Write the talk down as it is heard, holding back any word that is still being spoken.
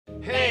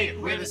Hey,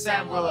 we're the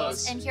Sam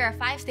WIllows. And here are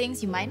 5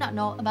 things you might not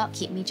know about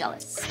Keep Me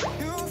Jealous. The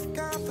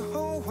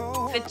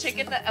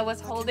chicken that I was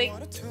holding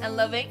and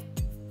loving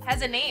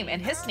has a name,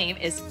 and his name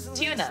is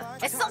Tuna.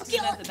 It's so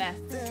cute! Tuna's the best.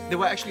 There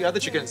were actually other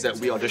chickens that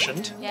we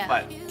auditioned, Yeah.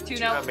 but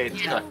Tuna. made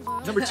Tuna.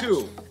 Number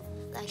 2,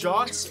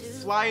 John's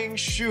flying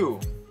shoe.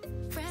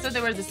 So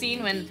there was a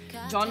scene when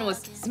John was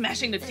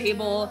smashing the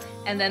table,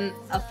 and then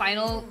a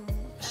final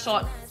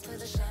shot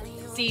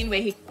scene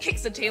where he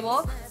kicks the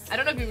table. I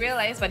don't know if you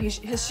realized, but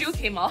his shoe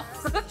came off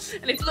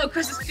and it flew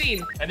across the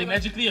screen. And it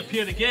magically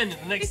appeared again in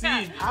the next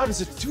Yeah. scene. How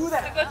does it do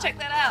that? Go check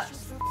that out.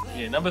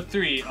 Yeah, number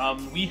 3,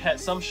 we had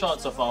some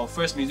shots of our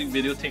first music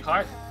video, Take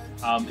Heart,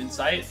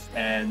 inside,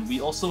 and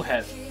we also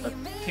had a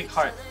Take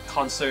Heart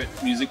concert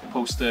music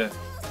poster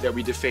That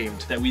we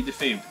defamed.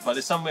 but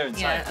it's somewhere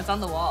inside. Yeah, it's on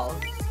the wall.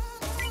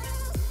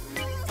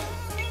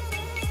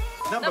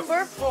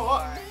 Number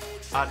 4,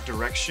 art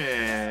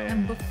direction.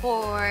 Number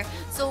 4.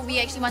 So we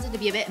actually wanted to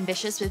be a bit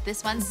ambitious with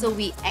this one, so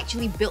we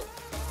actually built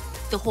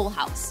the whole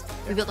house.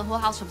 We built the whole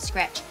house from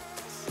scratch.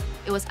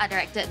 It was art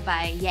directed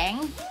by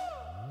Yeah.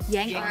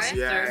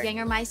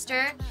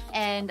 Yangermeister,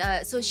 and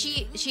so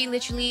she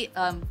literally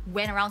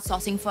went around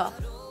sourcing for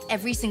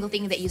every single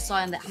thing that you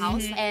saw in the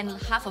house, and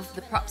half of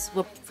the props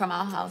were from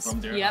our house. From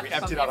there. Yep. We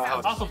emptied from out our their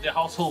house. Half of their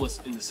household was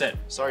in the set.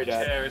 Sorry,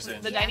 Dad. Chairs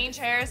and The dining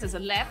chairs is a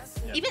lamp.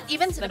 Even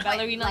to The the point,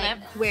 ballerina like,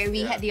 lamp. where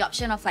we had the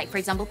option of, like, for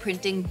example,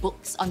 printing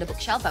books on the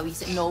bookshelf, but we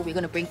said no, we're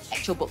gonna bring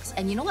actual books.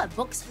 And you know what?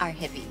 Books are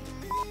heavy.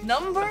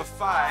 Number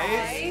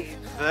 5,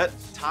 the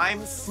time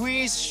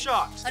freeze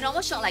shot. A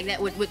normal shot like that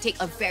would take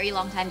a very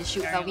long time to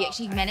shoot, but we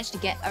actually managed to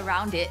get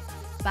around it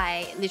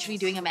by literally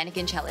doing a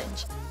mannequin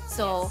challenge.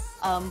 So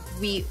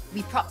we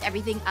propped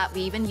everything up.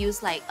 We even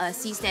used like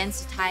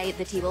C-stands to tie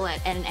the table at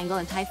an angle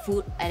and tie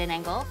food at an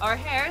angle. Our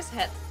hairs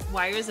had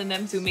wires in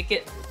them to make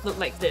it look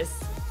like this.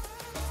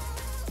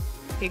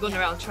 Okay, go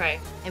around, try.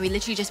 And we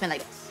literally just went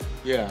like,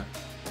 Yeah.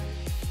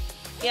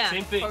 Yeah,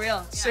 Same thing. for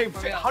real. Same for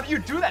thing. real. How do you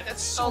do that?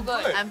 That's so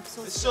good. good.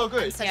 It's so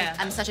good.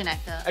 I'm such an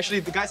actor. Actually,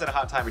 the guys had a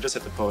hard time. We just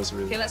had to pose,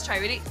 really. Okay, let's try.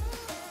 Ready?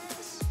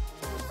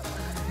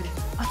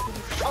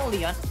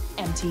 Only on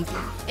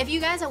MTV. If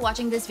you guys are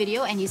watching this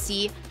video and you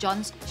see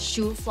John's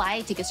shoe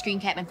fly, take a screen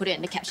cap and put it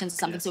in the captions or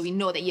something, so we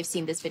know that you've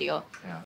seen this video. Yeah.